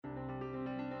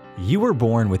You were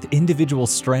born with individual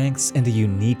strengths and a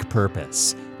unique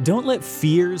purpose. Don't let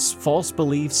fears, false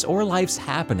beliefs, or life's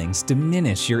happenings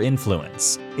diminish your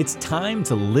influence. It's time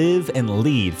to live and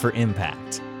lead for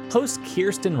impact. Host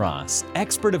Kirsten Ross,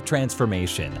 expert of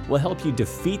transformation, will help you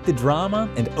defeat the drama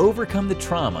and overcome the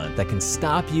trauma that can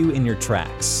stop you in your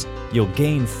tracks. You'll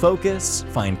gain focus,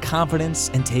 find confidence,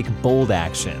 and take bold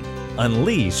action.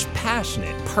 Unleash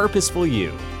passionate, purposeful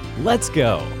you. Let's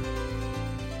go.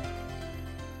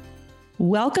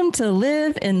 Welcome to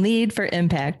Live and Lead for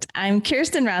Impact. I'm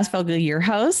Kirsten Rossvogel, your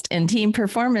host and Team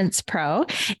Performance Pro,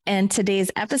 and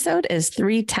today's episode is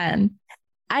 310.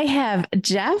 I have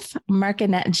Jeff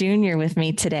Markinet Jr. with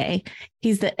me today.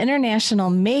 He's the international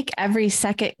Make Every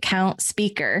Second Count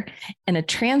speaker and a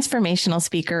transformational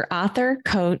speaker, author,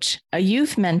 coach, a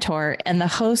youth mentor, and the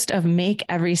host of Make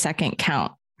Every Second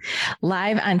Count.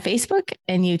 Live on Facebook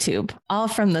and YouTube, all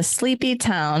from the sleepy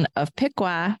town of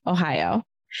Piqua, Ohio.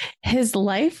 His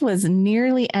life was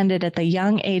nearly ended at the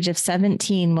young age of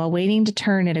 17 while waiting to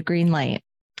turn at a green light.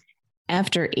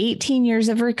 After 18 years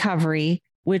of recovery,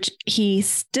 which he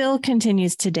still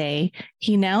continues today,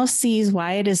 he now sees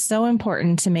why it is so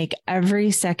important to make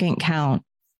every second count.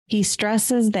 He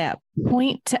stresses that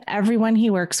point to everyone he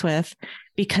works with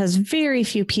because very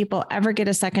few people ever get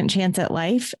a second chance at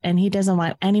life, and he doesn't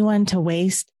want anyone to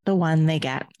waste the one they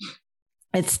get.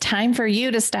 It's time for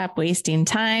you to stop wasting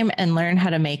time and learn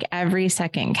how to make every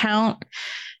second count.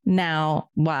 Now,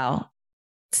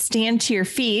 stand to your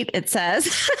feet, it says.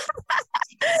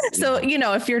 So,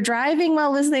 if you're driving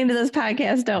while listening to this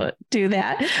podcast, don't do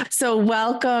that. So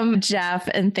welcome, Jeff,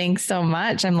 and thanks so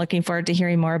much. I'm looking forward to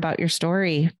hearing more about your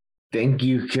story. Thank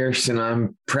you, Kirsten.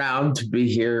 I'm proud to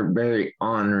be here. Very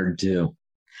honored to.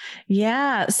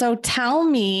 Yeah. So tell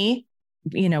me,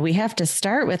 we have to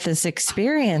start with this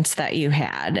experience that you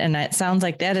had. And it sounds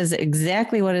like that is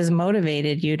exactly what has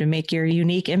motivated you to make your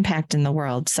unique impact in the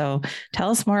world. So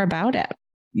tell us more about it.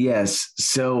 Yes.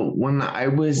 So when I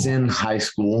was in high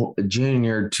school, a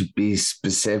junior to be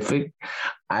specific,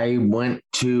 I went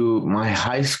to my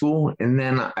high school and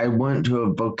then I went to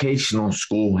a vocational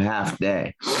school half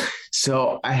day.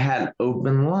 So I had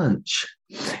open lunch.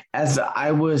 As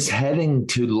I was heading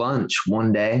to lunch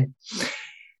one day,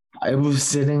 I was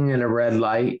sitting at a red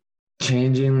light,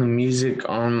 changing the music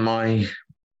on my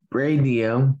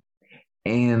radio,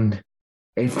 and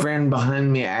a friend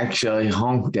behind me actually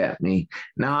honked at me.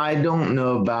 Now, I don't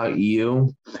know about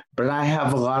you, but I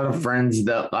have a lot of friends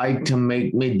that like to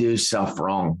make me do stuff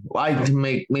wrong, like to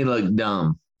make me look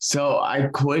dumb. So I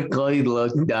quickly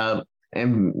looked up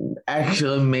and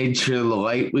actually made sure the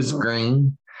light was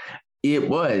green. It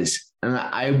was, and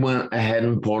I went ahead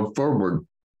and pulled forward.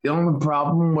 The only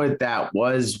problem with that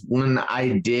was when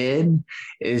I did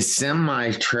is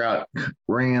semi-truck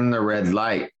ran the red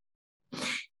light,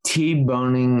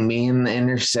 T-boning me in the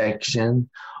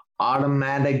intersection,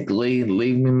 automatically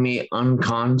leaving me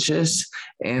unconscious,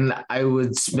 and I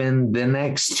would spend the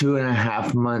next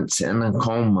 2.5 months in a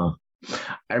coma.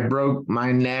 I broke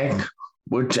my neck,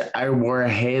 which I wore a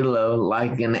halo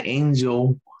like an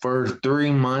angel for 3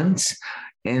 months,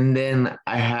 and then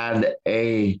I had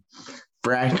a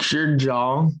fractured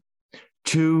jaw,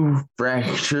 2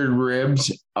 fractured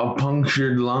ribs, a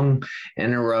punctured lung,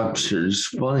 and a ruptured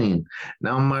spleen.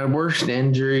 Now, my worst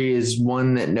injury is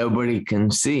one that nobody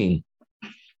can see.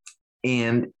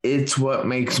 And it's what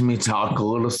makes me talk a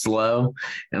little slow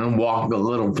and walk a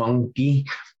little funky.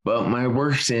 But my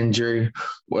worst injury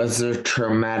was a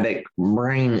traumatic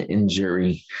brain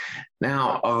injury.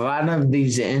 Now, a lot of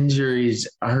these injuries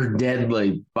are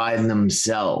deadly by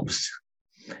themselves.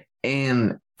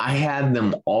 And I had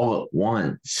them all at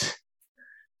once.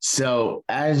 So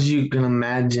as you can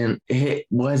imagine, it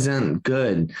wasn't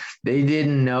good. They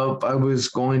didn't know if I was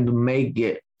going to make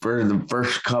it for the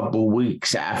first couple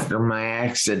weeks after my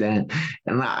accident.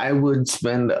 And I would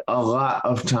spend a lot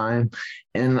of time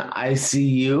in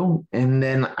ICU. And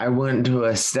then I went to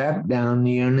a step down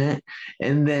unit.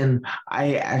 And then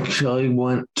I actually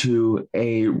went to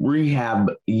a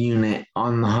rehab unit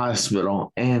on the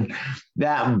hospital. And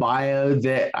that bio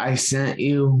that I sent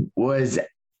you was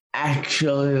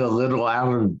actually a little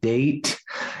out of date.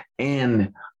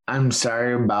 And I'm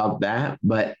sorry about that,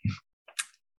 but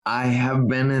I have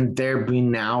been in therapy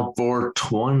now for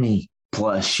 20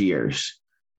 plus years.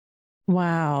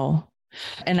 Wow.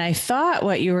 And I thought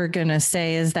what you were going to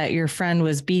say is that your friend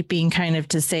was beeping kind of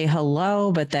to say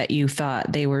hello, but that you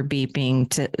thought they were beeping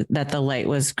that the light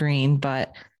was green,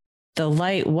 but the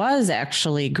light was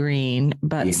actually green,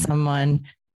 but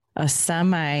a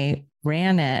semi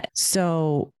ran it.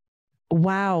 So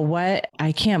wow,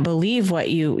 I can't believe what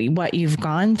you've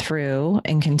gone through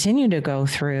and continue to go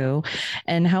through,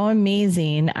 and how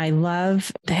amazing. I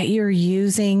love that you're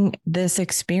using this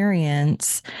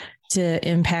experience to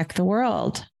impact the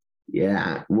world.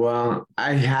 Yeah. Well,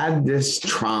 I had this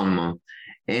trauma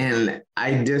and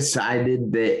I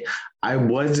decided that I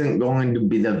wasn't going to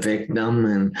be the victim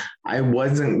and I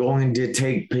wasn't going to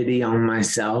take pity on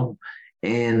myself.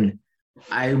 And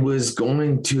I was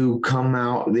going to come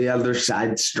out the other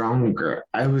side stronger.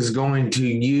 I was going to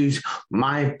use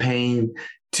my pain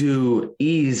to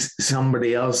ease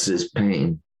somebody else's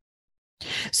pain.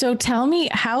 So tell me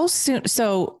how soon,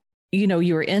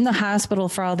 you were in the hospital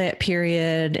for all that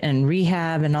period and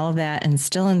rehab and all of that and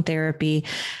still in therapy.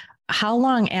 How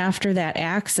long after that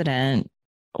accident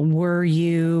were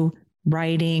you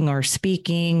writing or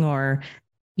speaking or,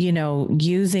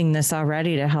 using this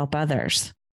already to help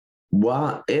others?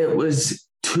 Well, it was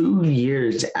 2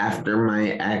 years after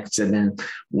my accident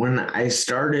when I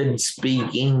started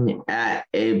speaking at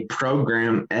a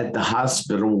program at the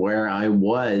hospital where I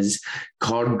was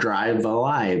called Drive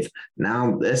Alive.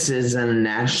 Now, this is a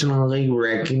nationally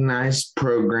recognized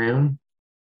program,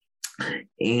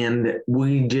 and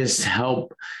we just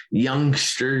help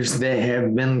youngsters that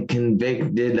have been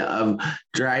convicted of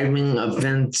driving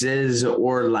offenses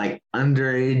or like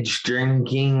underage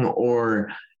drinking or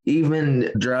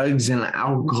even drugs and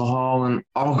alcohol and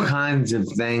all kinds of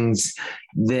things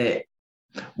that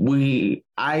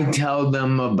I tell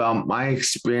them about my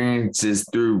experiences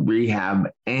through rehab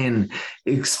and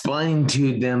explain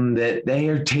to them that they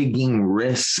are taking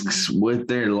risks with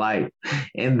their life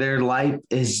and their life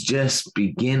is just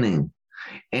beginning.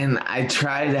 And I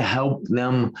try to help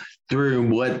them through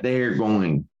what they're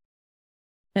going.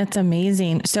 That's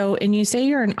amazing. So, and you say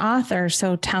you're an author.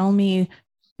 So tell me,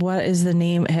 what is the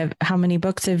name? How many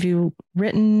books have you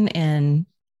written? And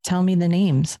tell me the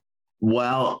names.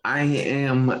 Well, I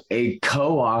am a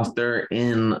co-author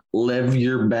in Live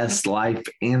Your Best Life,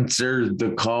 Answer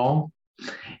the Call.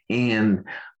 And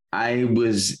I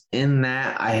was in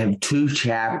that. I have 2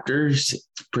 chapters.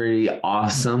 It's pretty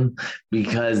awesome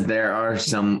because there are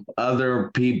some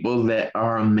other people that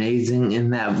are amazing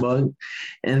in that book.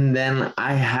 And then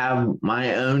I have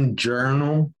my own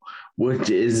journal, which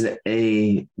is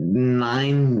a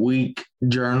 9-week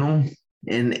journal.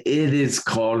 And it is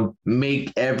called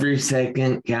Make Every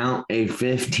Second Count, a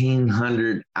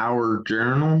 1,500-hour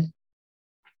journal.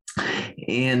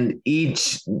 And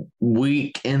each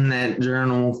week in that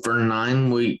journal for 9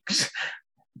 weeks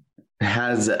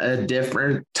has a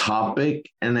different topic,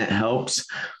 and it helps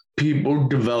people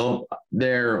develop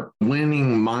their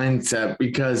winning mindset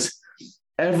because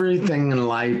everything in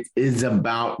life is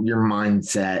about your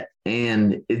mindset,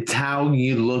 and it's how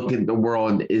you look at the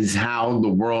world is how the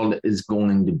world is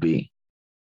going to be.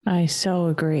 I so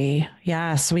agree.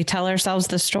 Yes, we tell ourselves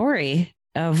the story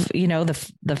of,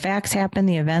 the facts happen,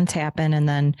 the events happen, and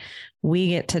then we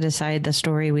get to decide the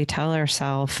story we tell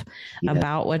ourselves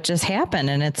about what just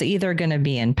happened. And it's either going to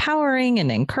be empowering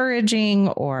and encouraging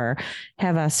or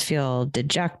have us feel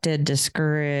dejected,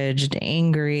 discouraged,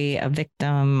 angry, a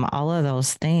victim, all of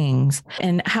those things.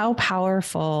 And how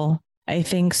powerful, I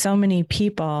think so many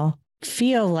people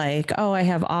feel like, oh, I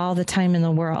have all the time in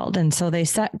the world. And so they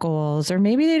set goals, or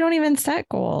maybe they don't even set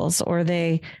goals, or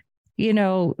they,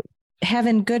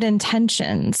 having good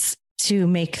intentions to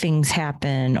make things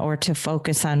happen or to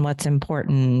focus on what's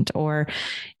important. Or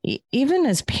even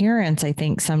as parents, I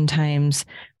think sometimes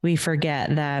we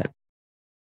forget that,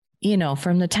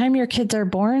 from the time your kids are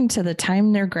born to the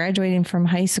time they're graduating from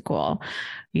high school,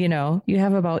 you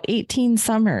have about 18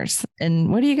 summers.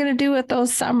 And what are you going to do with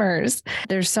those summers?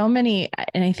 There's so many.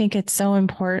 And I think it's so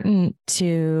important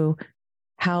to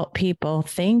help people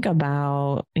think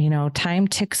about, time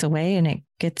ticks away and it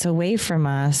gets away from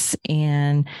us,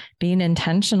 and being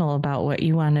intentional about what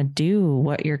you want to do,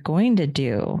 what you're going to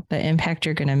do, the impact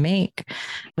you're going to make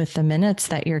with the minutes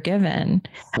that you're given.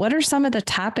 What are some of the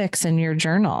topics in your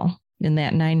journal, in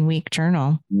that 9-week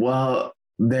journal? Well,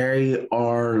 they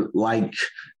are like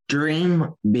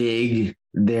dream big.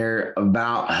 They're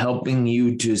about helping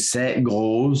you to set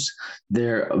goals.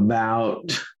 They're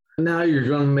about, now you're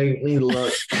going to make me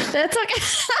look. That's okay.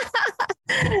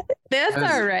 That's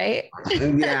all right.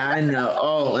 Yeah, I know.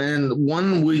 Oh, and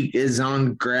 1 week is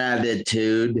on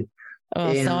gratitude. Oh,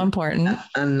 and so important.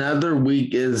 Another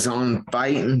week is on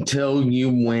fight until you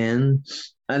win.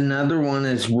 Another one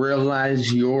is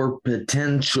realize your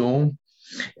potential.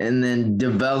 And then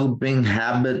developing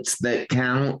habits that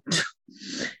count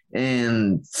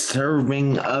and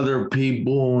serving other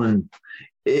people. And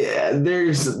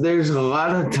there's a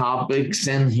lot of topics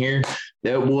in here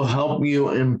that will help you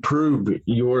improve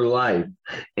your life.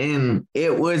 And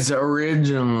it was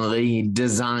originally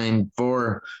designed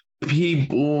for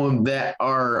people that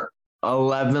are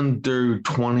 11 through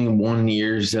 21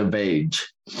 years of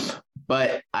age.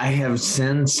 But I have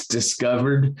since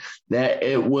discovered that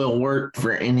it will work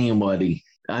for anybody.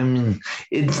 I mean,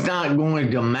 it's not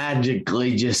going to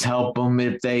magically just help them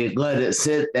if they let it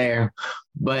sit there.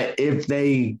 But if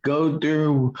they go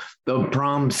through the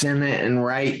prompts in it and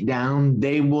write down,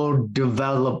 they will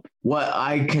develop what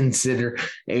I consider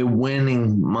a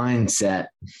winning mindset.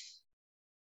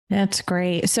 That's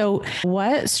great. So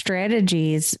what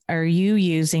strategies are you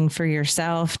using for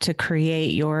yourself to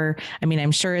create your, I mean,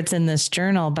 I'm sure it's in this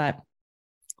journal, but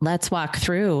let's walk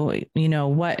through,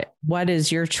 what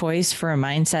is your choice for a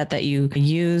mindset that you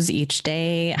use each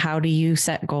day? How do you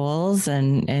set goals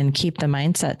and keep the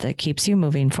mindset that keeps you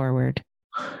moving forward?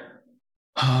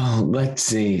 Oh, let's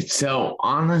see. So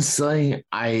honestly,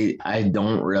 I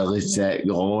don't really set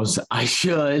goals. I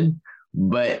should,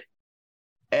 but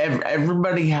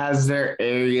everybody has their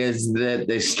areas that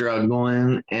they struggle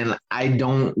in, and I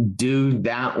don't do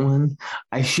that one.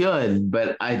 I should,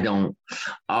 but I don't.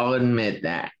 I'll admit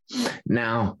that.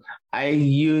 Now, I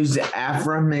use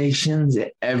affirmations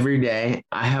every day.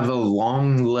 I have a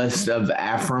long list of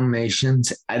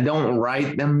affirmations. I don't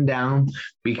write them down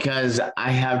because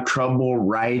I have trouble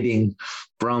writing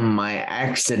from my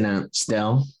accident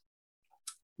still.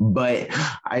 But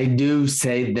I do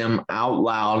say them out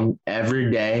loud every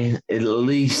day, at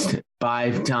least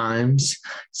 5 times.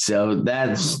 So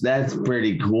that's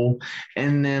pretty cool.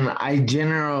 And then I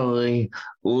generally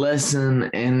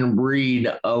listen and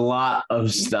read a lot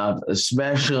of stuff,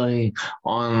 especially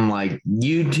on like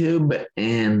YouTube,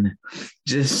 and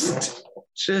just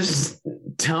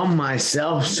tell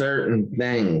myself certain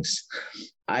things.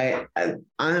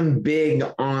 I'm big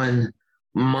on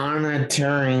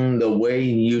monitoring the way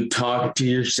you talk to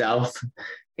yourself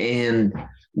and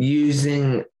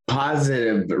using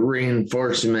positive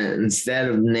reinforcement instead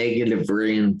of negative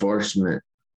reinforcement.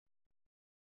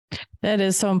 That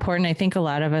is so important. I think a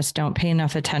lot of us don't pay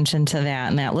enough attention to that.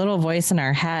 And that little voice in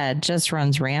our head just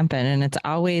runs rampant, and it's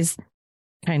always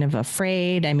kind of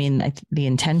afraid. I mean, the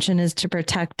intention is to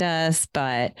protect us,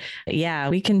 but yeah,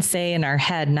 we can say in our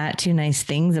head not too nice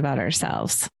things about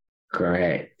ourselves.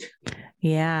 Correct.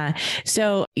 Yeah.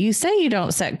 So you say you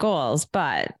don't set goals,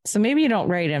 so maybe you don't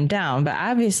write them down, but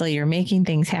obviously you're making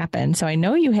things happen. So I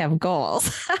know you have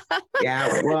goals.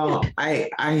 Yeah. Well, I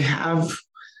have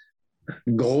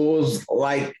goals,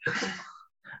 like,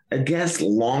 I guess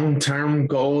long-term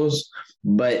goals,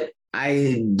 but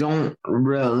I don't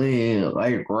really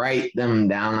like write them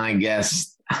down. I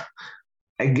guess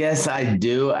I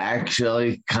do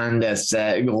actually kind of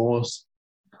set goals.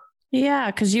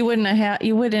 Yeah, because you wouldn't have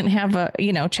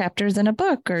chapters in a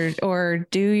book or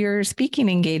do your speaking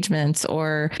engagements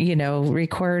or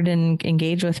record and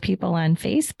engage with people on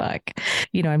Facebook.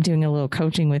 I'm doing a little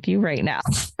coaching with you right now.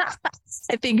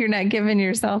 I think you're not giving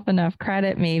yourself enough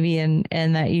credit, maybe, and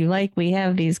that you likely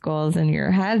have these goals in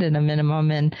your head at a minimum,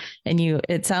 and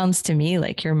it sounds to me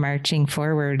like you're marching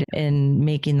forward in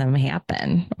making them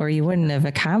happen, or you wouldn't have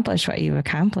accomplished what you've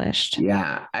accomplished.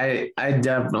 Yeah, I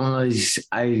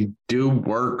definitely do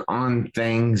work on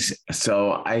things,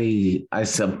 so I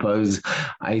suppose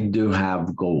I do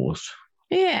have goals.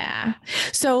 Yeah.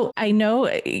 So I know,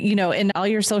 and all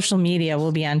your social media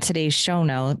will be on today's show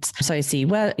notes. So I see, your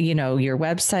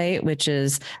website, which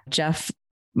is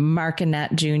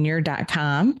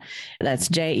jeffmarconette.com. That's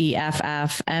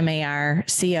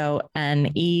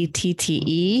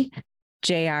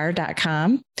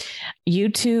JEFFMARCONETTE.JR.com.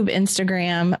 YouTube,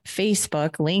 Instagram,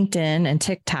 Facebook, LinkedIn, and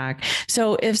TikTok.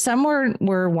 So if someone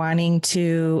were wanting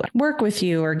to work with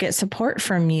you or get support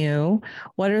from you,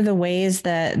 what are the ways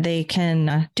that they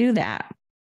can do that?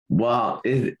 Well,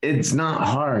 it's not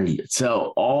hard.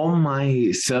 So all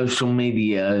my social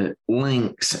media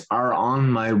links are on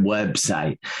my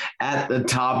website at the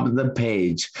top of the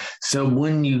page. So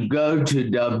when you go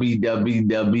to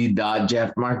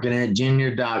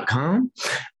www.jeffmarconetjr.com,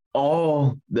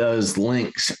 all those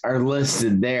links are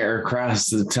listed there across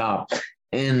the top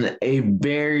in a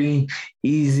very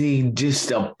easy,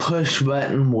 just a push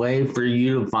button way for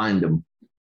you to find them.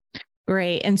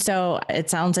 Great. And so it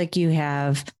sounds like you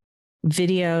have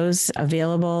videos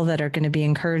available that are going to be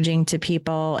encouraging to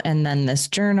people. And then this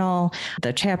journal,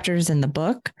 the chapters in the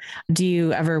book. Do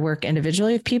you ever work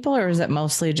individually with people, or is it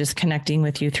mostly just connecting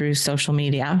with you through social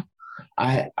media?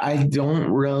 I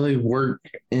don't really work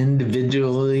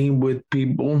individually with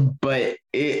people, but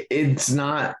it's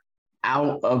not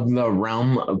out of the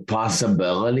realm of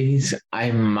possibilities.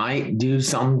 I might do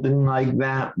something like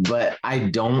that, but I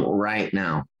don't right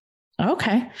now.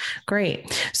 Okay,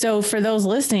 great. So for those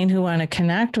listening who want to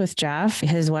connect with Jeff,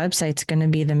 his website's going to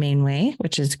be the main way,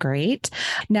 which is great.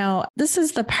 Now, this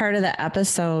is the part of the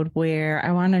episode where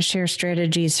I want to share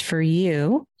strategies for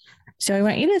you. So I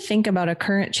want you to think about a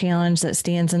current challenge that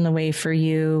stands in the way for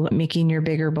you making your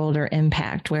bigger, bolder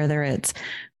impact, whether it's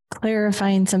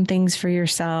clarifying some things for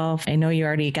yourself. I know you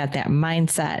already got that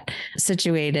mindset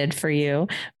situated for you,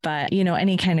 but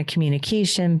any kind of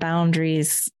communication,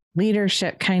 boundaries,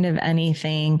 leadership, kind of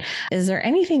anything. Is there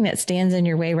anything that stands in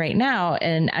your way right now?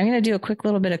 And I'm going to do a quick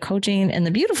little bit of coaching. And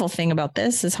the beautiful thing about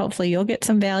this is hopefully you'll get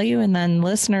some value, and then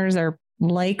listeners are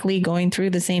likely going through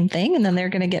the same thing, and then they're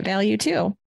going to get value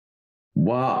too.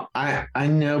 Well, I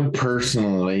know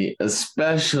personally,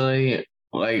 especially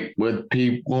like with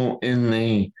people in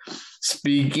the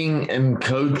speaking and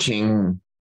coaching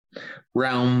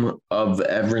realm of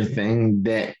everything,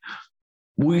 that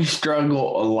we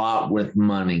struggle a lot with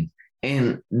money.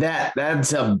 And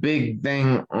that's a big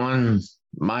thing on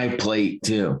my plate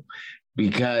too,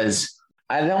 because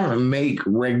I don't make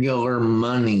regular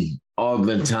money all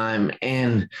the time.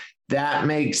 And that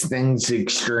makes things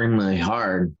extremely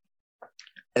hard,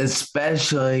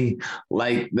 especially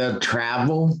like the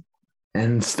travel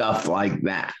and stuff like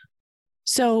that.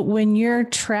 So when you're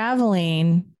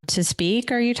traveling to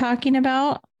speak, are you talking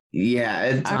about? Yeah,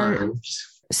 at times.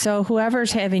 So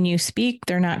whoever's having you speak,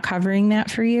 they're not covering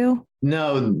that for you?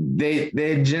 No, they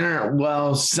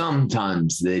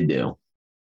sometimes they do.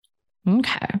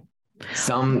 Okay.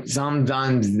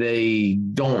 Sometimes they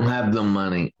don't have the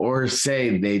money, or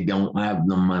say they don't have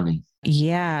the money.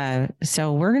 Yeah.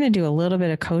 So we're going to do a little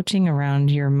bit of coaching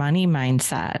around your money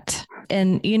mindset.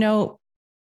 And,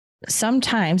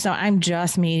 sometimes, now I'm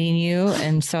just meeting you,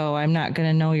 and so I'm not going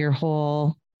to know your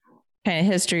whole kind of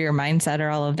history or mindset or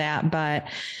all of that. But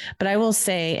I will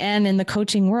say, and in the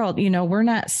coaching world, we're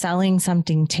not selling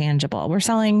something tangible. We're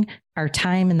selling our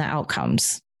time and the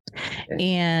outcomes.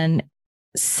 And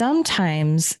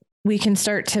sometimes we can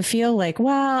start to feel like,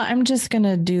 well, I'm just going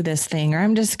to do this thing, or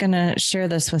I'm just going to share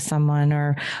this with someone,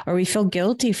 or we feel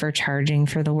guilty for charging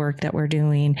for the work that we're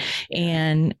doing.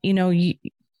 And,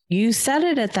 you said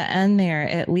it at the end there,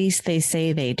 at least they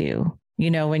say they do.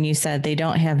 When you said they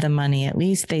don't have the money, at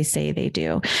least they say they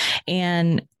do.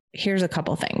 And here's a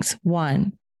couple things.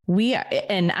 One,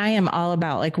 and I am all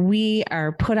about, we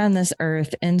are put on this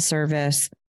earth in service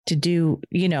to do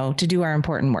our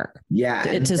important work. Yeah.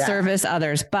 To service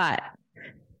others. But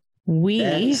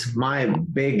that's my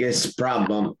biggest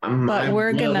problem. My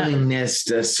willingness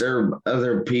to serve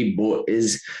other people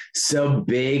is so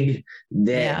big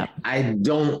that I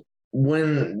don't,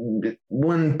 when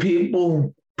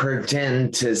people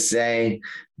pretend to say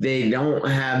they don't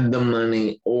have the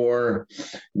money, or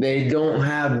they don't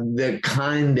have the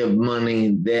kind of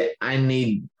money that I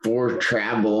need for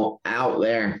travel out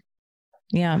there.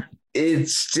 Yeah.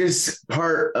 It's just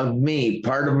part of me,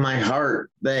 part of my heart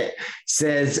that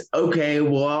says, okay,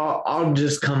 well, I'll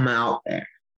just come out there.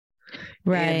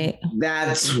 Right. And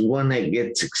that's when it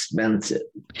gets expensive.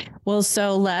 Well,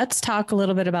 so let's talk a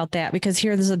little bit about that, because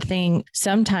here's the thing.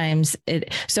 Sometimes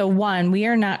one, we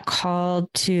are not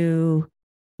called to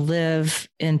live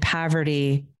in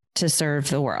poverty to serve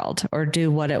the world or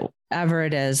do whatever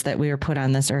it is that we are put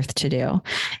on this earth to do.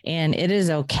 And it is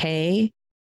okay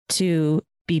to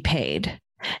be paid.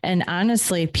 And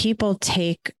honestly, people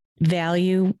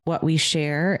value what we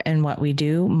share and what we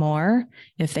do more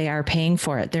if they are paying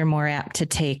for it. They're more apt to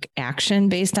take action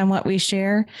based on what we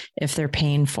share if they're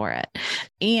paying for it.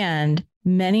 And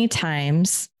many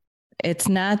times it's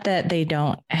not that they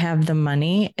don't have the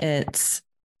money, it's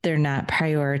they're not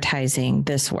prioritizing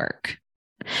this work.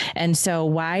 And so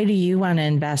why do you want to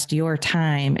invest your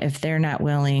time if they're not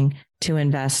willing to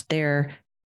invest their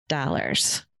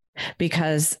dollars?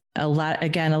 Because a lot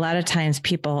of times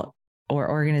people or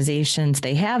organizations,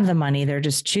 they have the money. They're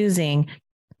just choosing,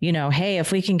 hey,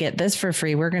 if we can get this for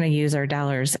free, we're going to use our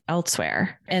dollars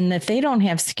elsewhere. And if they don't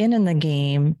have skin in the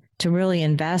game to really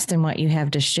invest in what you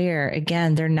have to share,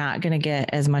 again, they're not going to get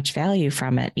as much value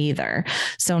from it either.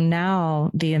 So now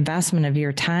the investment of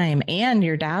your time and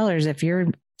your dollars, if you're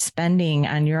spending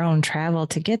on your own travel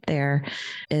to get there,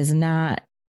 is not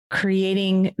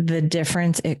creating the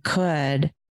difference it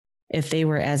could if they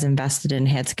were as invested and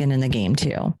had skin in the game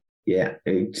too. Yeah,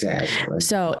 exactly.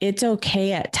 So it's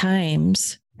okay at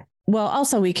times. Well,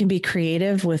 also we can be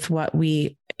creative with what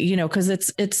we, because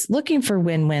it's looking for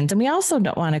win-wins. And we also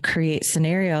don't want to create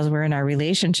scenarios where in our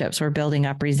relationships, we're building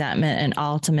up resentment and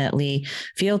ultimately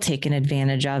feel taken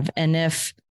advantage of. And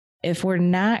if if we're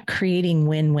not creating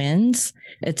win-wins,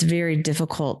 it's very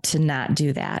difficult to not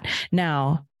do that.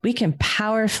 Now, we can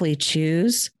powerfully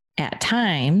choose at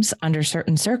times under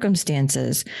certain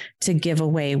circumstances to give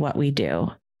away what we do,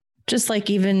 just like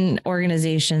even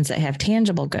organizations that have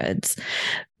tangible goods,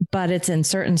 but it's in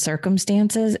certain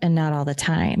circumstances and not all the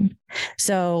time.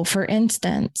 So for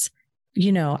instance,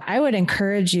 I would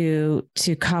encourage you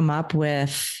to come up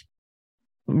with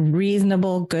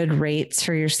reasonable, good rates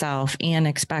for yourself and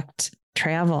expect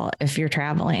travel if you're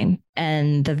traveling,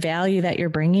 and the value that you're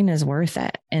bringing is worth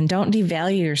it. And don't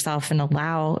devalue yourself and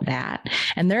allow that.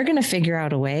 And they're going to figure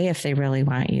out a way if they really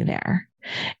want you there.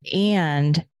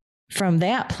 And from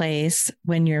that place,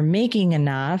 when you're making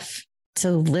enough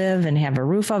to live and have a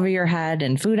roof over your head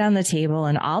and food on the table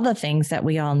and all the things that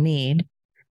we all need,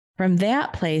 from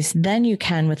that place, then you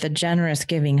can, with a generous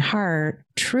giving heart,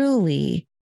 truly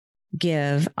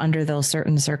give under those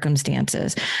certain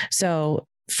circumstances. So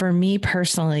for me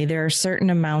personally, there are certain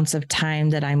amounts of time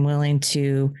that I'm willing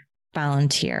to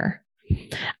volunteer.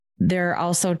 There are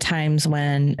also times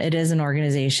when it is an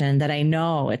organization that I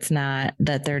know it's not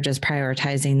that they're just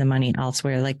prioritizing the money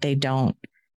elsewhere, like they don't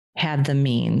have the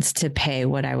means to pay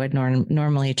what I would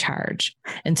normally charge.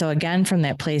 And so again, from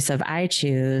that place of I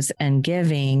choose and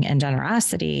giving and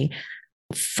generosity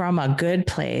from a good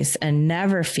place, and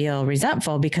never feel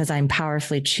resentful because I'm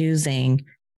powerfully choosing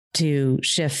to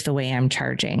shift the way I'm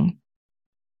charging.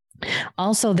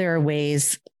 Also, there are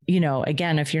ways,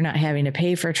 again, if you're not having to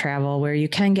pay for travel, where you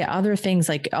can get other things,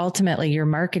 like ultimately you're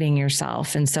marketing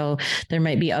yourself. And so there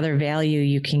might be other value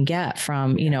you can get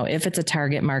from, if it's a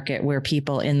target market where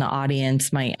people in the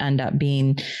audience might end up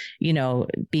being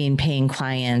paying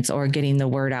clients or getting the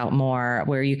word out more,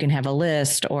 where you can have a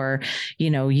list, or,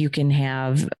 you can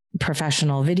have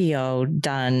professional video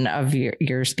done of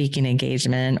your speaking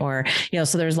engagement, or,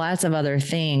 so there's lots of other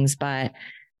things. But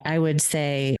I would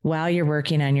say while you're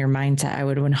working on your mindset, I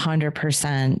would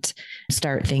 100%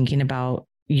 start thinking about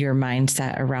your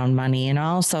mindset around money, and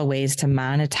also ways to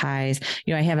monetize.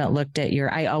 I haven't looked at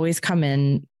I always come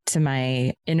in to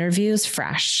my interviews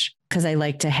fresh, because I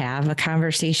like to have a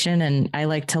conversation and I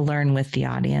like to learn with the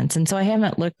audience. And so I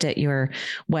haven't looked at your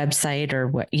website or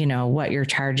what you're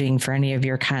charging for any of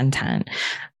your content.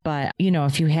 But,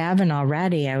 if you haven't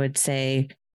already, I would say,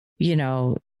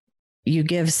 you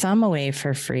give some away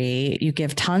for free, you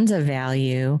give tons of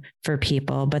value for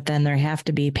people, but then there have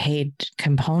to be paid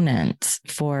components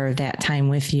for that time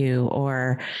with you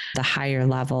or the higher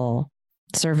level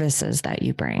services that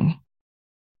you bring.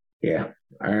 Yeah.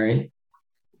 All right.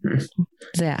 Is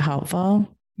that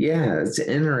helpful? Yeah, it's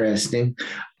interesting.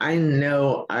 I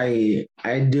know I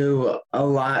do a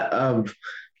lot of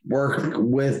work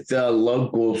with the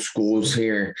local schools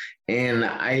here, and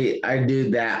I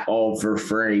do that all for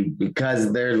free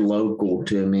because they're local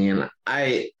to me, and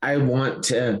I want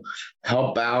to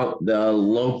help out the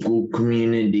local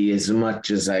community as much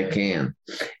as I can.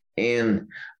 And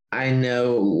I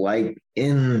know, like,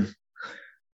 in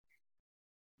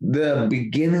the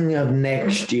beginning of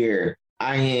next year,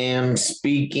 I am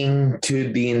speaking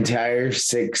to the entire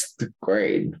 6th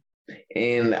grade.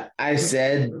 And I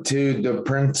said to the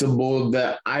principal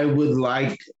that I would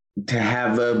like to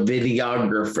have a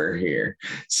videographer here.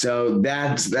 So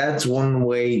that's one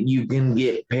way you can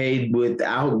get paid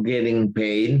without getting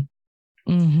paid.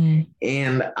 Mm-hmm.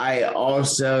 And I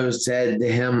also said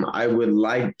to him, I would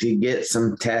like to get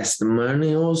some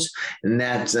testimonials. And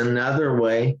that's another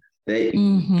way that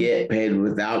you get paid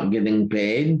without getting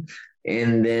paid.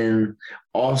 And then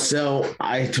also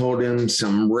I told him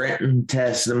some written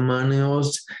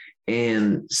testimonials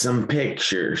and some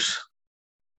pictures.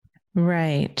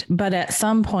 Right. But at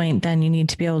some point, then you need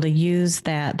to be able to use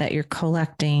that you're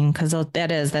collecting, because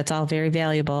that's all very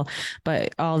valuable,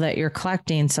 but all that you're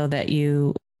collecting so that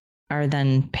you are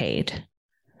then paid.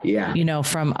 Yeah.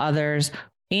 From others.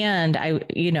 And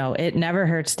it never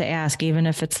hurts to ask, even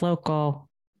if it's local,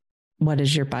 what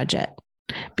is your budget?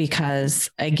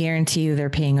 Because I guarantee you they're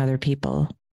paying other people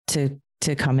to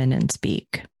come in and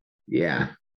speak. Yeah.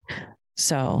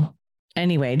 So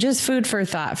anyway, just food for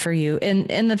thought for you.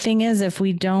 And the thing is, if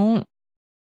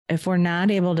we're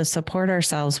not able to support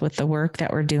ourselves with the work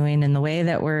that we're doing and the way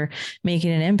that we're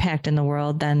making an impact in the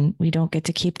world, then we don't get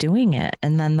to keep doing it.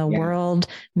 And then the world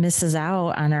misses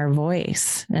out on our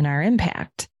voice and our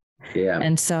impact. Yeah.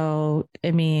 And so,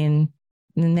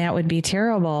 and that would be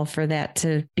terrible for that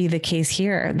to be the case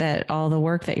here, that all the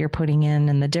work that you're putting in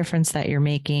and the difference that you're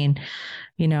making,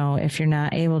 if you're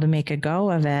not able to make a go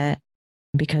of it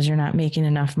because you're not making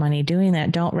enough money doing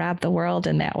that, don't rob the world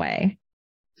in that way.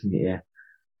 Yeah.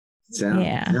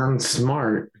 Sounds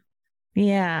smart.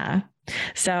 Yeah.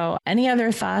 So any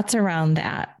other thoughts around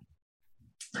that?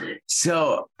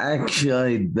 So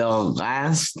actually, the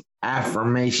last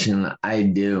affirmation I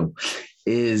do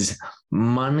is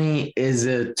money is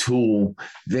a tool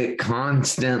that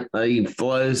constantly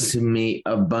flows to me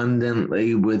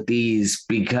abundantly with ease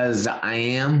because I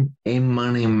am a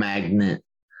money magnet.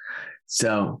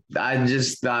 So I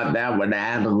just thought that would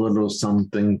add a little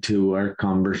something to our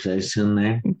conversation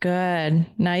there. Good.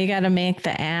 Now you got to make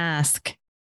the ask.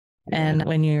 And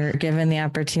when you're given the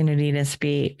opportunity to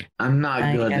speak, I'm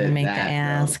not good at make that. The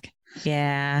ask. Though.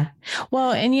 Yeah.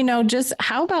 Well, and just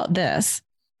how about this?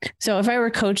 So if I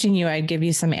were coaching you, I'd give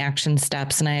you some action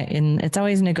steps, and it's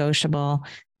always negotiable,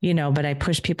 but I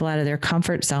push people out of their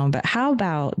comfort zone. But how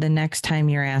about the next time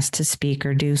you're asked to speak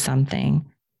or do something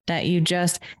that you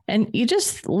just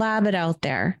lob it out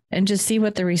there and just see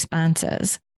what the response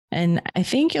is. And I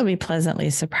think you'll be pleasantly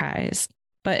surprised.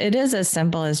 But it is as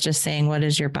simple as just saying, what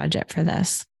is your budget for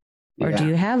this? Or do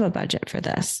you have a budget for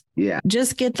this? Yeah.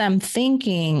 Just get them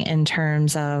thinking in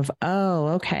terms of, oh,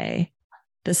 okay,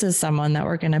 this is someone that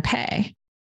we're going to pay.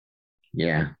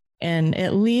 Yeah. And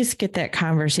at least get that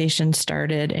conversation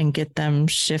started and get them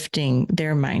shifting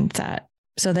their mindset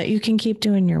so that you can keep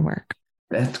doing your work.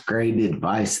 That's great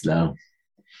advice, though.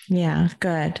 Yeah.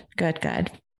 Good.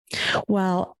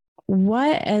 Well,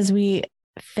 as we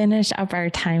finish up our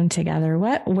time together,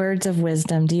 what words of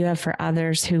wisdom do you have for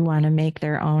others who want to make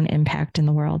their own impact in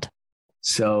the world?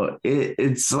 So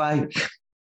it's like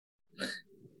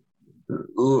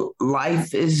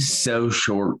life is so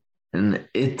short and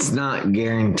it's not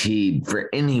guaranteed for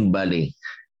anybody.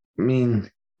 I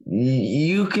mean,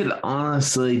 you could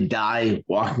honestly die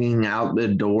walking out the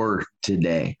door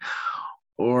today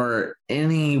or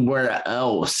anywhere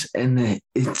else, and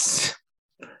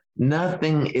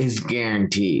nothing is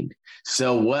guaranteed.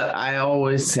 So what I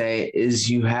always say is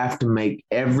you have to make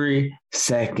every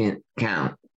second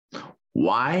count.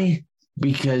 Why?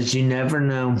 Because you never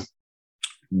know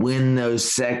when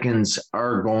those seconds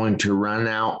are going to run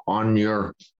out on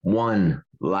your one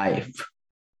life.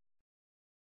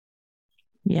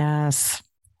 Yes.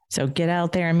 So get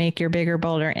out there and make your bigger,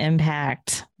 bolder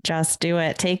impact. Just do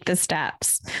it. Take the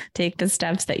steps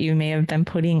that you may have been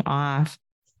putting off.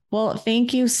 Well,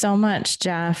 thank you so much,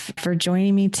 Jeff, for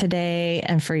joining me today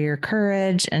and for your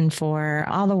courage and for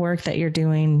all the work that you're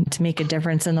doing to make a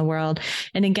difference in the world.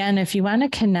 And again, if you want to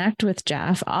connect with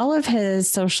Jeff, all of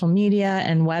his social media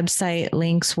and website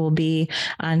links will be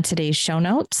on today's show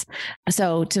notes.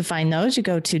 So to find those, you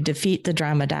go to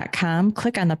defeatthedrama.com,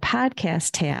 click on the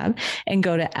podcast tab and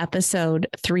go to episode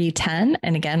 310.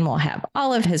 And again, we'll have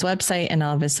all of his website and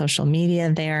all of his social media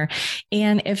there.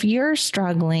 And if you're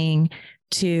struggling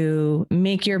to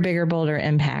make your bigger, bolder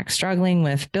impact, struggling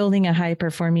with building a high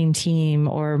performing team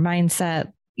or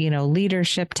mindset,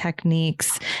 leadership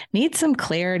techniques, need some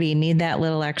clarity, need that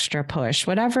little extra push,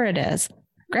 whatever it is,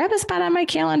 grab a spot on my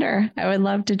calendar. I would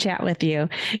love to chat with you.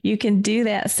 You can do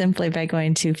that simply by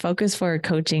going to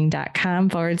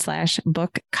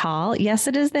focusforwardcoaching.com/book call. Yes,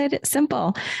 it is that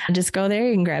simple. Just go there.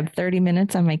 You can grab 30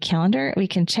 minutes on my calendar. We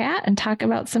can chat and talk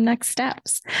about some next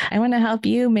steps. I want to help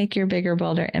you make your bigger,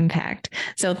 bolder impact.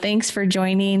 So thanks for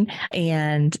joining,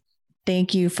 and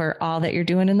thank you for all that you're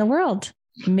doing in the world.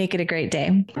 Make it a great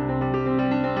day.